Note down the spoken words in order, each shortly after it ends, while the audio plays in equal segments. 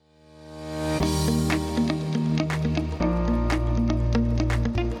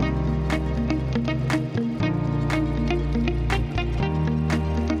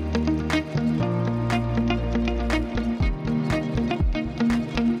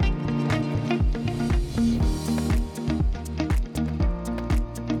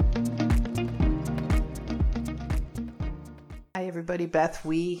everybody. Beth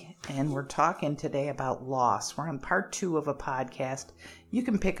and we're talking today about loss. We're on part 2 of a podcast. You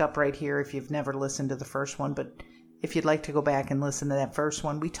can pick up right here if you've never listened to the first one, but if you'd like to go back and listen to that first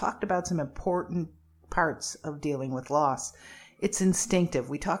one, we talked about some important parts of dealing with loss. It's instinctive.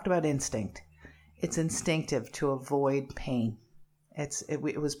 We talked about instinct. It's instinctive to avoid pain. It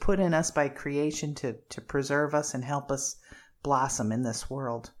was put in us by creation to preserve us and help us blossom in this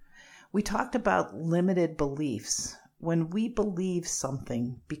world. We talked about limited beliefs. When we believe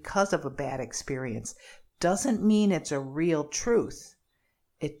something because of a bad experience, doesn't mean it's a real truth.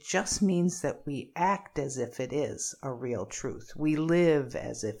 It just means that we act as if it is a real truth. We live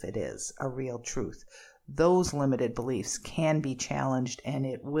as if it is a real truth. Those limited beliefs can be challenged, and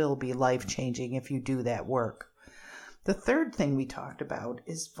it will be life-changing if you do that work. The third thing we talked about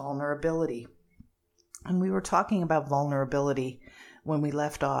is vulnerability. And we were talking about vulnerability when we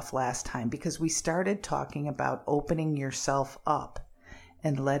left off last time because we started talking about opening yourself up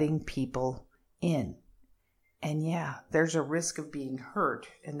and letting people in. And yeah, there's a risk of being hurt,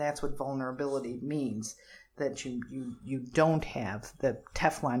 and that's what vulnerability means, that you don't have the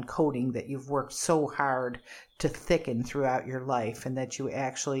Teflon coating that you've worked so hard to thicken throughout your life, and that you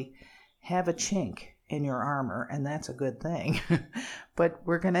actually have a chink in your armor, and that's a good thing. But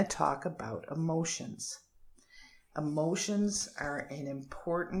we're going to talk about emotions. Emotions are an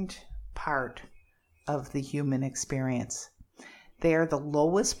important part of the human experience. They are the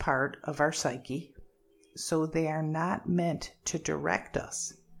lowest part of our psyche, so they are not meant to direct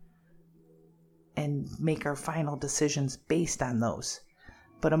us and make our final decisions based on those.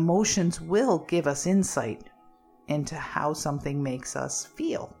 But emotions will give us insight into how something makes us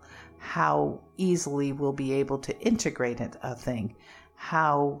feel, how easily we'll be able to integrate a thing,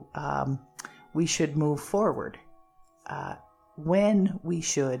 how we should move forward, when we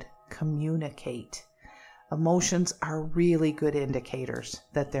should communicate. Emotions are really good indicators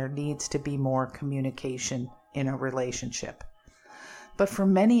that there needs to be more communication in a relationship. But for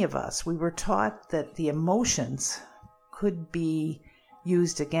many of us, we were taught that the emotions could be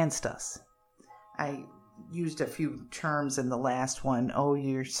used against us. I used a few terms in the last one. Oh,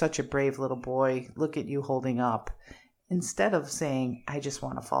 you're such a brave little boy. Look at you holding up. Instead of saying, I just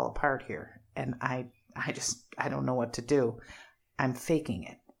want to fall apart here, and I don't know what to do. I'm faking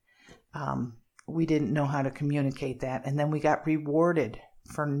it. We didn't know how to communicate that, and then we got rewarded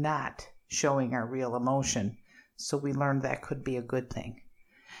for not showing our real emotion. So we learned that could be a good thing.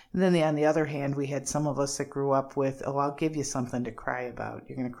 And then on the other hand, we had some of us that grew up with, oh, I'll give you something to cry about.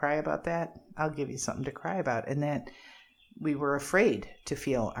 You're going to cry about that? I'll give you something to cry about. And that we were afraid to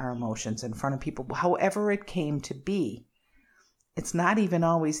feel our emotions in front of people. However it came to be, it's not even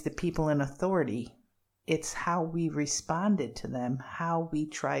always the people in authority. It's how we responded to them, how we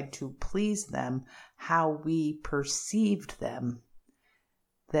tried to please them, how we perceived them,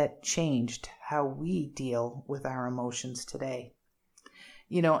 that changed how we deal with our emotions today.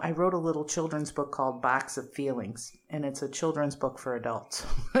 You know, I wrote a little children's book called Box of Feelings, and it's a children's book for adults,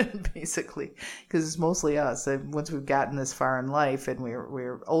 basically, because it's mostly us. And once we've gotten this far in life and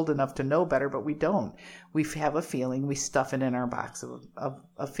we're old enough to know better, but we don't. We have a feeling, we stuff it in our box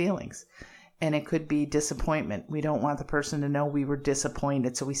of feelings. And it could be disappointment. We don't want the person to know we were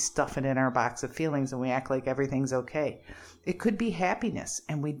disappointed, so we stuff it in our box of feelings and we act like everything's okay. It could be happiness,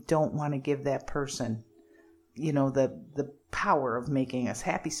 and we don't want to give that person, the power of making us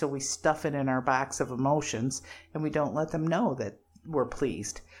happy, so we stuff it in our box of emotions and we don't let them know that we're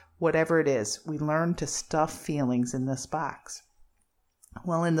pleased. Whatever it is, we learn to stuff feelings in this box.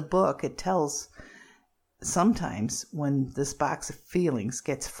 Well, in the book, it tells sometimes when this box of feelings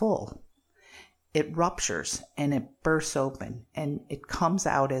gets full, it ruptures and it bursts open and it comes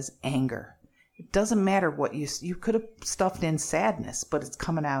out as anger. It doesn't matter what you could have stuffed in sadness, but it's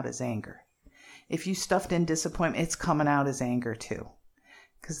coming out as anger. If you stuffed in disappointment, it's coming out as anger too.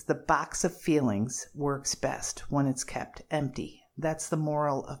 Because the box of feelings works best when it's kept empty. That's the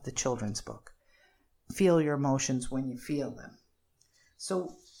moral of the children's book. Feel your emotions when you feel them.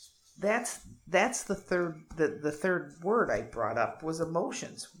 So that's the third word I brought up was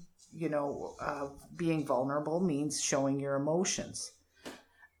emotions. Being vulnerable means showing your emotions.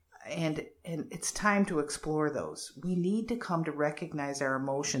 And it's time to explore those. We need to come to recognize our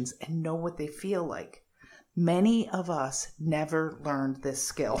emotions and know what they feel like. Many of us never learned this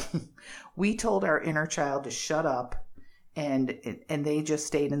skill. We told our inner child to shut up, and they just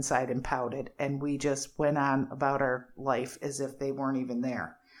stayed inside and pouted, and we just went on about our life as if they weren't even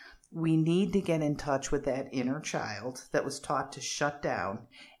there. We need to get in touch with that inner child that was taught to shut down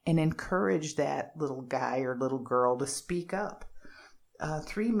and encourage that little guy or little girl to speak up.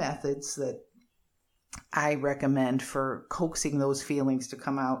 3 methods that I recommend for coaxing those feelings to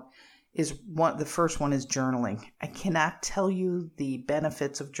come out the first one is journaling. I cannot tell you the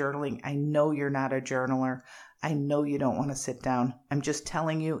benefits of journaling. I know you're not a journaler. I know you don't want to sit down. I'm just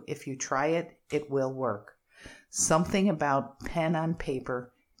telling you, if you try it, it will work. Something about pen on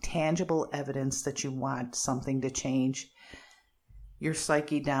paper, tangible evidence that you want something to change. Your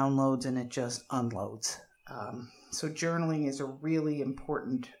psyche downloads and it just unloads. So journaling is a really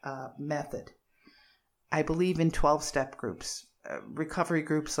important method. I believe in 12-step groups, recovery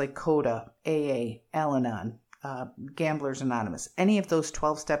groups like CODA, AA, Al-Anon, Gamblers Anonymous, any of those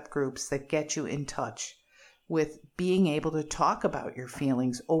 12-step groups that get you in touch with being able to talk about your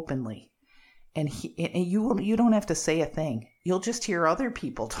feelings openly. And you don't have to say a thing. You'll just hear other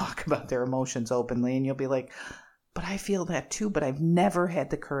people talk about their emotions openly, and you'll be like, but I feel that too, but I've never had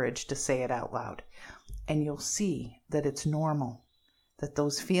the courage to say it out loud. And you'll see that it's normal, that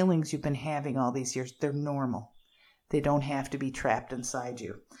those feelings you've been having all these years, they're normal. They don't have to be trapped inside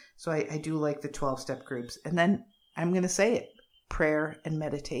you. So I do like the 12-step groups. And then I'm going to say it, prayer and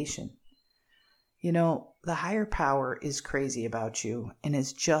meditation. You know, the higher power is crazy about you and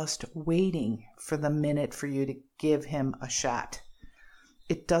is just waiting for the minute for you to give him a shot.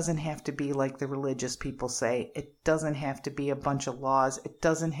 It doesn't have to be like the religious people say. It doesn't have to be a bunch of laws. It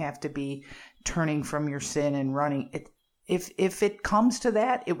doesn't have to be turning from your sin and running. If it comes to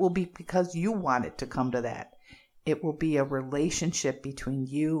that, it will be because you want it to come to that. It will be a relationship between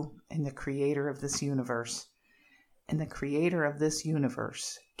you and the creator of this universe. And the creator of this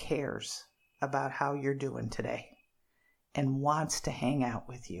universe cares about how you're doing today and wants to hang out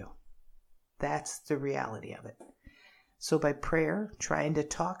with you. That's the reality of it. So by prayer, trying to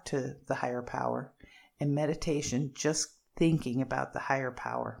talk to the higher power, and meditation, just thinking about the higher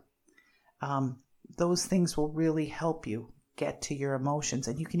power, those things will really help you get to your emotions.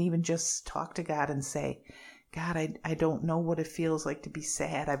 And you can even just talk to God and say, God, I don't know what it feels like to be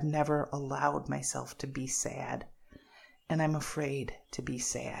sad. I've never allowed myself to be sad. And I'm afraid to be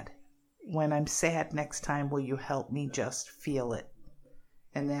sad. When I'm sad next time, will you help me just feel it?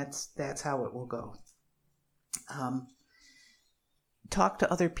 And that's how it will go. Talk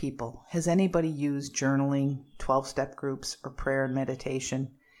to other people. Has anybody used journaling, 12-step groups, or prayer and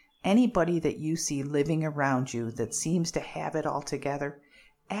meditation? Anybody that you see living around you that seems to have it all together,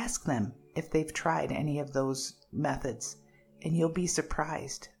 ask them if they've tried any of those methods, and you'll be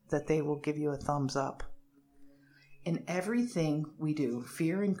surprised that they will give you a thumbs up. In everything we do,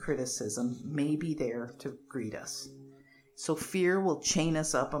 fear and criticism may be there to greet us. So fear will chain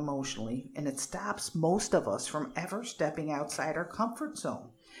us up emotionally, and it stops most of us from ever stepping outside our comfort zone.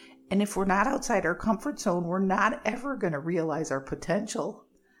 And if we're not outside our comfort zone, we're not ever going to realize our potential.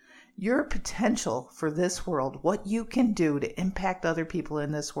 Your potential for this world, what you can do to impact other people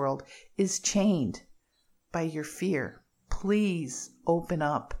in this world, is chained by your fear. Please open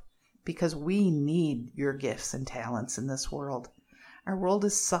up, because we need your gifts and talents in this world. Our world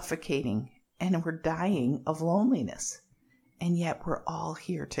is suffocating, and we're dying of loneliness. And yet we're all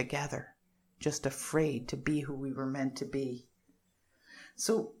here together, just afraid to be who we were meant to be.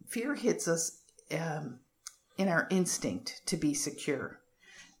 So fear hits us in our instinct to be secure.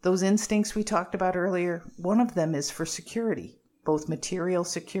 Those instincts we talked about earlier, one of them is for security, both material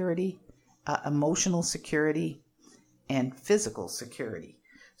security, emotional security, and physical security.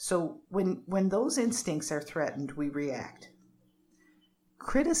 So when those instincts are threatened, we react.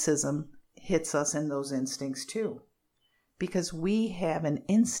 Criticism hits us in those instincts too, because we have an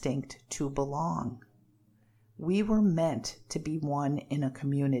instinct to belong. We were meant to be one in a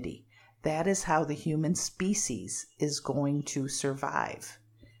community. That is how the human species is going to survive.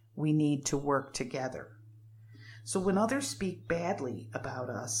 We need to work together. So when others speak badly about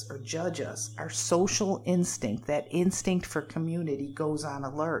us or judge us, our social instinct, that instinct for community, goes on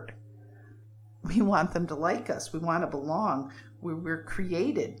alert. We want them to like us. We want to belong. We're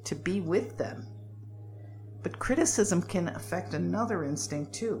created to be with them. But criticism can affect another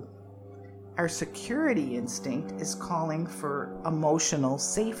instinct too. Our security instinct is calling for emotional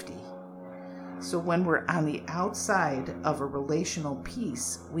safety. So when we're on the outside of a relational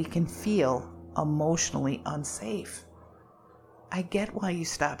piece, we can feel emotionally unsafe. I get why you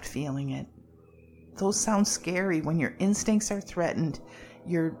stopped feeling it. Those sound scary. When your instincts are threatened,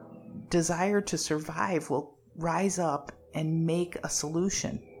 your desire to survive will rise up and make a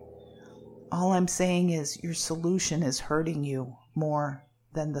solution. All I'm saying is your solution is hurting you more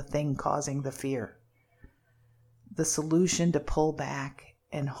than the thing causing the fear. The solution to pull back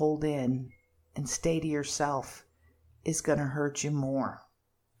and hold in and stay to yourself is going to hurt you more.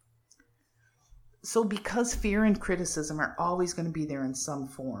 So because fear and criticism are always going to be there in some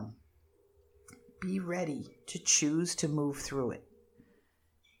form, be ready to choose to move through it.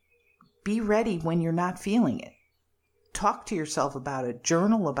 Be ready when you're not feeling it. Talk to yourself about it.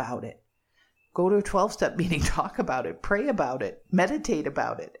 Journal about it. Go to a 12-step meeting. Talk about it. Pray about it. Meditate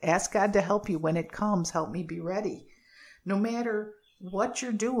about it. Ask God to help you when it comes. Help me be ready. No matter what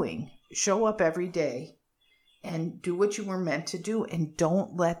you're doing, show up every day and do what you were meant to do. And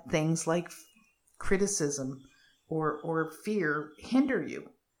don't let things like criticism or fear hinder you.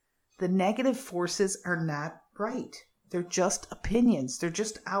 The negative forces are not right. They're just opinions. They're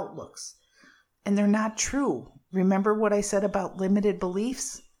just outlooks. And they're not true. Remember what I said about limited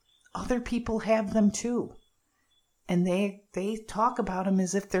beliefs? Other people have them too. And they talk about them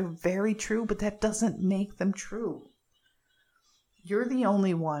as if they're very true, but that doesn't make them true. You're the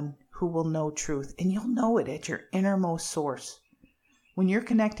only one who will know truth, and you'll know it at your innermost source. When you're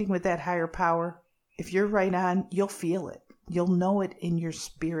connecting with that higher power, if you're right on, you'll feel it. You'll know it in your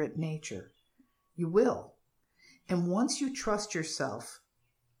spirit nature. You will. And once you trust yourself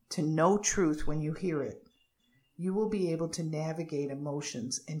to know truth when you hear it, you will be able to navigate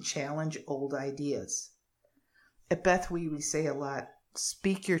emotions and challenge old ideas. At Beth, we say a lot,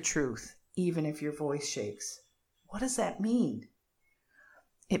 speak your truth, even if your voice shakes. What does that mean?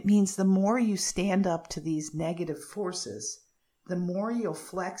 It means the more you stand up to these negative forces, the more you'll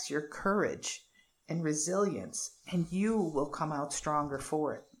flex your courage and resilience, and you will come out stronger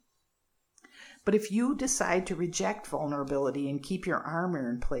for it. But if you decide to reject vulnerability and keep your armor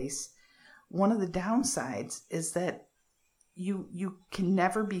in place, one of the downsides is that you can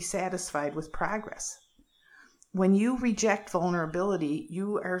never be satisfied with progress. When you reject vulnerability,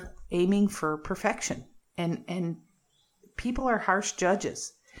 you are aiming for perfection, and people are harsh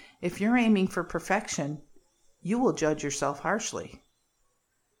judges. If you're aiming for perfection, you will judge yourself harshly.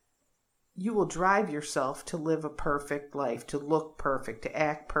 You will drive yourself to live a perfect life, to look perfect, to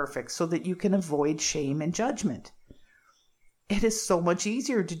act perfect, so that you can avoid shame and judgment. It is so much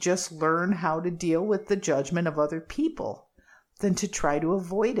easier to just learn how to deal with the judgment of other people than to try to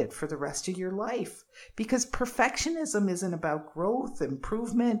avoid it for the rest of your life. Because perfectionism isn't about growth,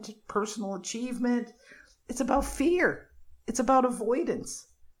 improvement, personal achievement. It's about fear. It's about avoidance.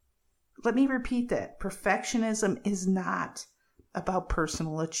 Let me repeat that. Perfectionism is not about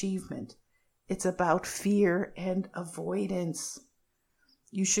personal achievement. It's about fear and avoidance.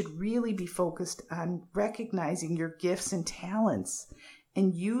 You should really be focused on recognizing your gifts and talents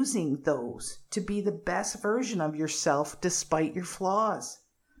and using those to be the best version of yourself despite your flaws.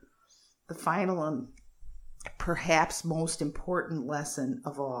 The final and perhaps most important lesson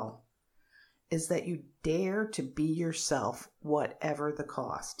of all is that you dare to be yourself, whatever the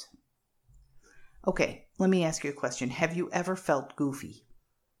cost. Okay, let me ask you a question. Have you ever felt goofy?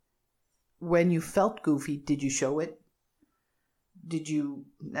 When you felt goofy, did you show it? Did you,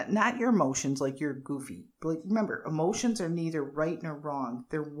 not your emotions like you're goofy. Like, remember, emotions are neither right nor wrong.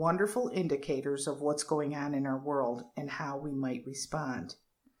 They're wonderful indicators of what's going on in our world and how we might respond.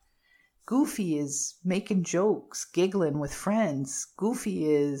 Goofy is making jokes, giggling with friends.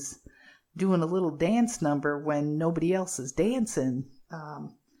 Goofy is doing a little dance number when nobody else is dancing.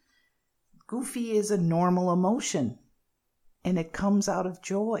 Goofy is a normal emotion, and it comes out of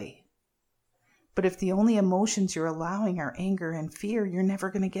joy. But if the only emotions you're allowing are anger and fear, you're never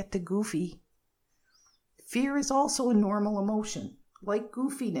going to get to goofy. Fear is also a normal emotion. Like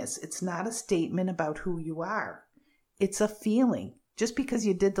goofiness, it's not a statement about who you are. It's a feeling. Just because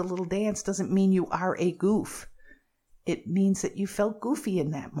you did the little dance doesn't mean you are a goof. It means that you felt goofy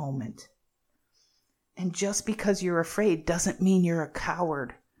in that moment. And just because you're afraid doesn't mean you're a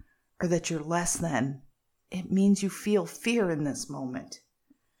coward or that you're less than. It means you feel fear in this moment.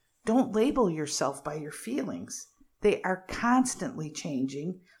 Don't label yourself by your feelings. They are constantly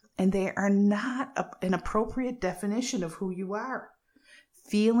changing, and they are not an appropriate definition of who you are.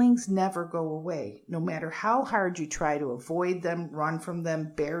 Feelings never go away, no matter how hard you try to avoid them, run from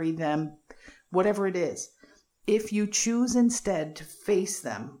them, bury them, whatever it is. If you choose instead to face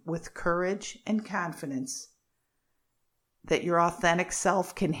them with courage and confidence that your authentic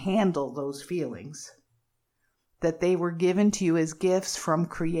self can handle those feelings, that they were given to you as gifts from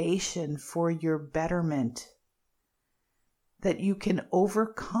creation for your betterment, that you can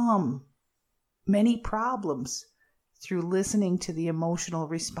overcome many problems through listening to the emotional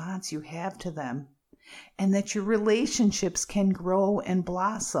response you have to them, and that your relationships can grow and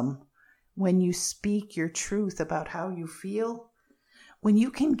blossom when you speak your truth about how you feel. When you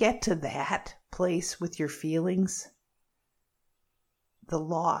can get to that place with your feelings, the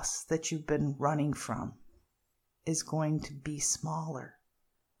loss that you've been running from is going to be smaller.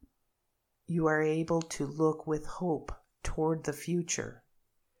 You are able to look with hope toward the future.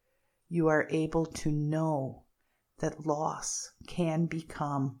 you are able to know that loss can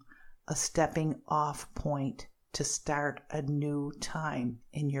become a stepping off point to start a new time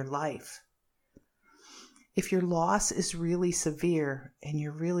in your life. If your loss is really severe and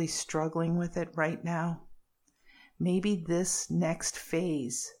you're really struggling with it right now, maybe this next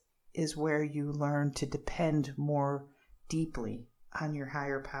phase is where you learn to depend more deeply on your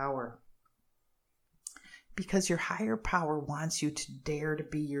higher power. Because your higher power wants you to dare to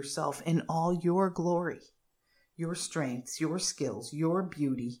be yourself in all your glory, your strengths, your skills, your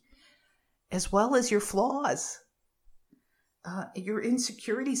beauty, as well as your flaws. Your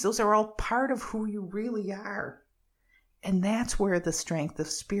insecurities, those are all part of who you really are. And that's where the strength of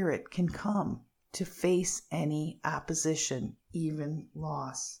spirit can come to face any opposition, even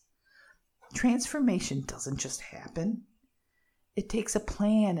loss. Transformation doesn't just happen. It takes a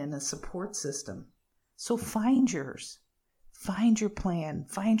plan and a support system. So find yours. Find your plan.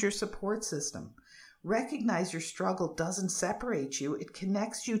 Find your support system. Recognize your struggle doesn't separate you. It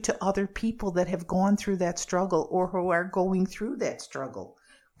connects you to other people that have gone through that struggle or who are going through that struggle.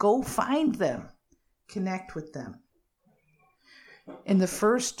 Go find them. Connect with them. In the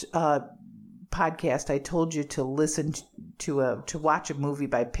first podcast, I told you to listen to watch a movie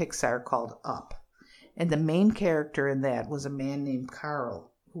by Pixar called Up. And the main character in that was a man named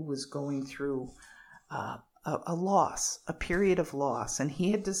Carl who was going through a loss, a period of loss, and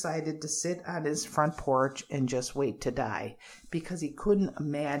he had decided to sit on his front porch and just wait to die because he couldn't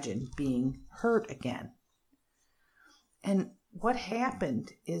imagine being hurt again. And what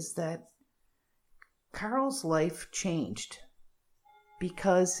happened is that Carl's life changed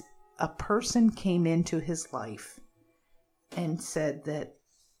because a person came into his life and said that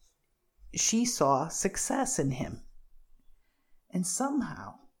she saw success in him. And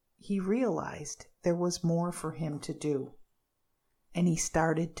somehow he realized there was more for him to do. And he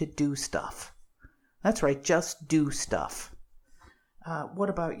started to do stuff. That's right, just do stuff.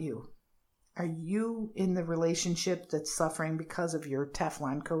 What about you? Are you in the relationship that's suffering because of your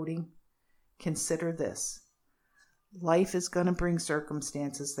Teflon coating? Consider this. Life is going to bring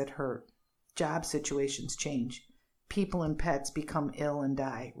circumstances that hurt. Job situations change. People and pets become ill and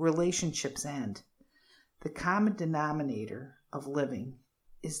die. Relationships end. The common denominator of living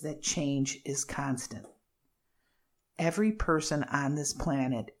is that change is constant. Every person on this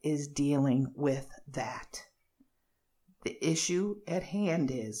planet is dealing with that. The issue at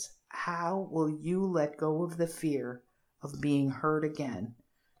hand is, how will you let go of the fear of being hurt again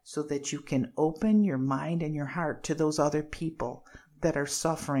so that you can open your mind and your heart to those other people that are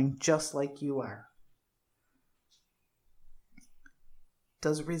suffering just like you are?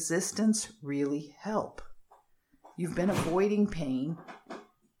 Does resistance really help? You've been avoiding pain.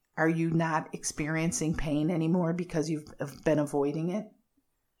 Are you not experiencing pain anymore because you've been avoiding it?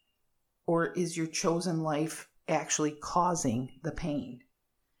 Or is your chosen life actually causing the pain?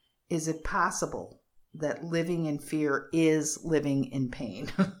 Is it possible that living in fear is living in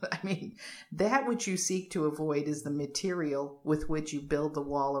pain? I mean, that which you seek to avoid is the material with which you build the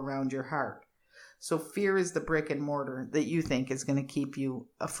wall around your heart. So fear is the brick and mortar that you think is going to keep you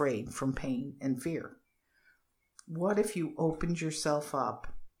afraid from pain and fear. What if you opened yourself up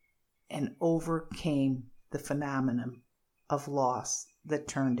and overcame the phenomenon of loss that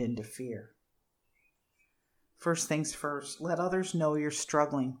turned into fear? First things first, let others know you're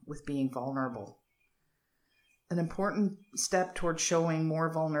struggling with being vulnerable. An important step towards showing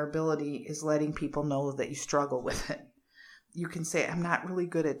more vulnerability is letting people know that you struggle with it. You can say, I'm not really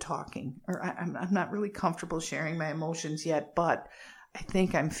good at talking, or I'm not really comfortable sharing my emotions yet, but I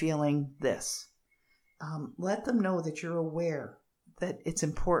think I'm feeling this. Let them know that you're aware that it's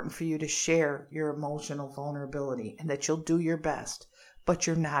important for you to share your emotional vulnerability and that you'll do your best, but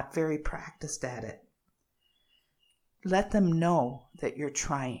you're not very practiced at it. Let them know that you're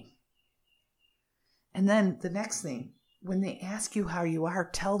trying. And then the next thing, when they ask you how you are,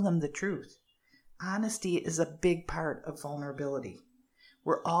 tell them the truth. Honesty is a big part of vulnerability.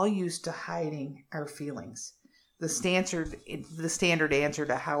 We're all used to hiding our feelings. The standard answer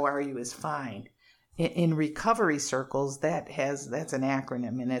to how are you is fine. In recovery circles, that's an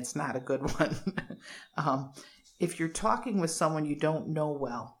acronym, and it's not a good one. If you're talking with someone you don't know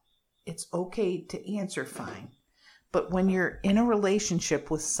well, it's okay to answer fine. But when you're in a relationship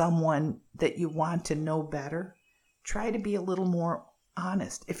with someone that you want to know better, try to be a little more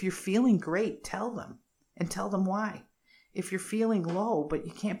honest. If you're feeling great, tell them, and tell them why. If you're feeling low but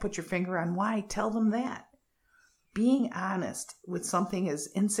you can't put your finger on why, tell them that. Being honest with something as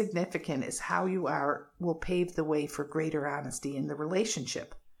insignificant as how you are will pave the way for greater honesty in the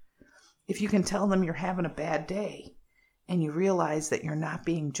relationship. If you can tell them you're having a bad day and you realize that you're not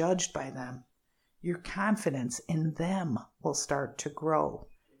being judged by them, your confidence in them will start to grow.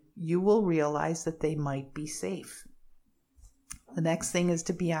 You will realize that they might be safe. The next thing is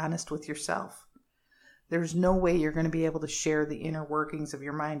to be honest with yourself. There's no way you're going to be able to share the inner workings of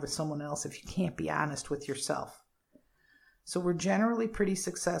your mind with someone else if you can't be honest with yourself. So we're generally pretty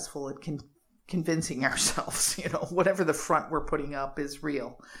successful at convincing ourselves, whatever the front we're putting up is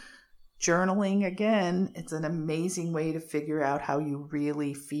real. Journaling, again, it's an amazing way to figure out how you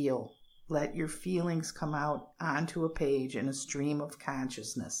really feel. Let your feelings come out onto a page in a stream of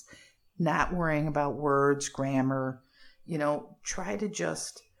consciousness, not worrying about words, grammar. Try to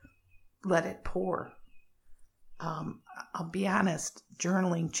just let it pour. I'll be honest,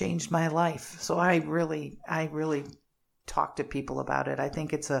 journaling changed my life. So I really talk to people about it. I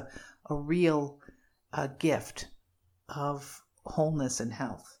think it's a real gift of wholeness and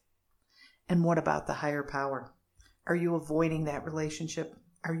health. And what about the higher power? Are you avoiding that relationship?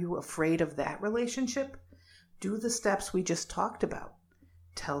 Are you afraid of that relationship? Do the steps we just talked about.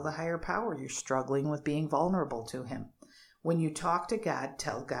 Tell the higher power you're struggling with being vulnerable to him. When you talk to God,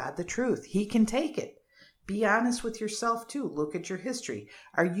 tell God the truth. He can take it. Be honest with yourself too. Look at your history.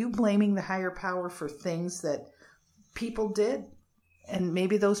 Are you blaming the higher power for things that people did? And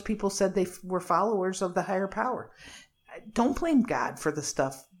maybe those people said they were followers of the higher power. Don't blame God for the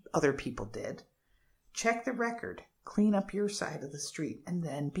stuff other people did. Check the record. Clean up your side of the street and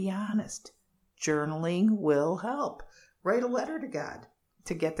then be honest. Journaling will help. Write a letter to God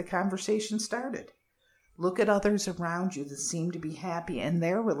to get the conversation started. Look at others around you that seem to be happy in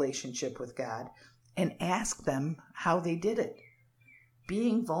their relationship with God and ask them how they did it.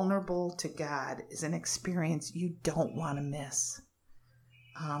 Being vulnerable to God is an experience you don't want to miss.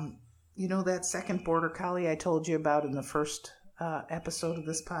 That second border collie I told you about in the first episode of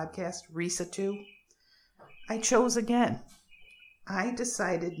this podcast, Risa 2? I chose again. I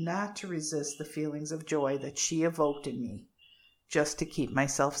decided not to resist the feelings of joy that she evoked in me, just to keep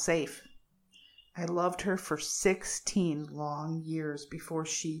myself safe. I loved her for 16 long years before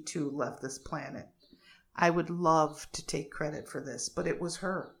she too left this planet. I would love to take credit for this, but it was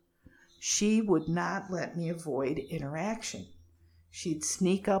her. She would not let me avoid interaction. She'd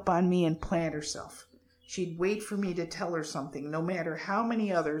sneak up on me and plant herself. She'd wait for me to tell her something, no matter how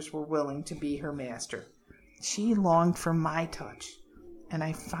many others were willing to be her master. She longed for my touch, and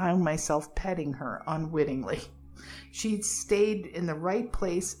I found myself petting her unwittingly. She'd stayed in the right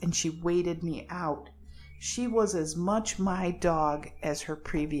place, and she waited me out. She was as much my dog as her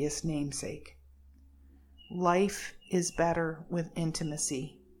previous namesake. Life is better with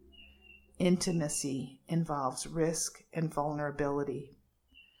intimacy. Intimacy involves risk and vulnerability.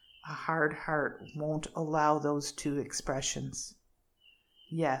 A hard heart won't allow those two expressions.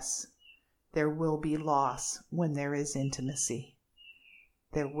 Yes, there will be loss when there is intimacy.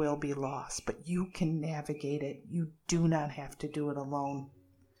 There will be loss, but you can navigate it. You do not have to do it alone.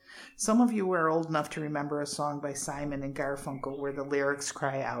 Some of you are old enough to remember a song by Simon and Garfunkel where the lyrics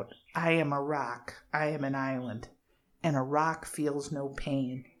cry out, "I am a rock, I am an island, and a rock feels no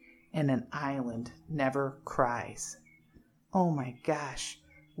pain, and an island never cries." Oh my gosh,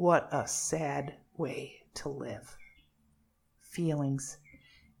 what a sad way to live. Feelings.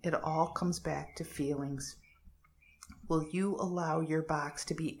 It all comes back to feelings. Will you allow your box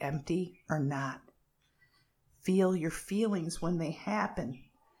to be empty or not? Feel your feelings when they happen.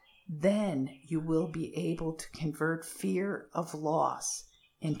 Then you will be able to convert fear of loss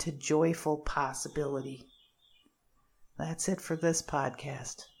into joyful possibility. That's it for this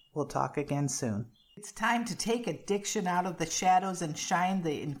podcast. We'll talk again soon. It's time to take addiction out of the shadows and shine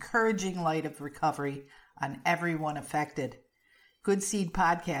the encouraging light of recovery on everyone affected. Good Seed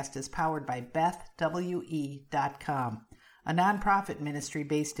Podcast is powered by BethWE.com, a nonprofit ministry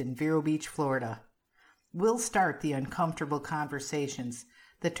based in Vero Beach, Florida. We'll start the uncomfortable conversations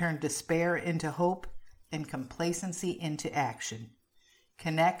that turn despair into hope and complacency into action.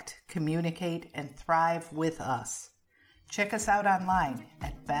 Connect, communicate, and thrive with us. Check us out online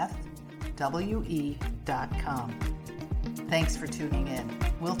at BethWE.com. Thanks for tuning in.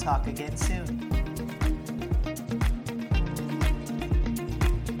 We'll talk again soon.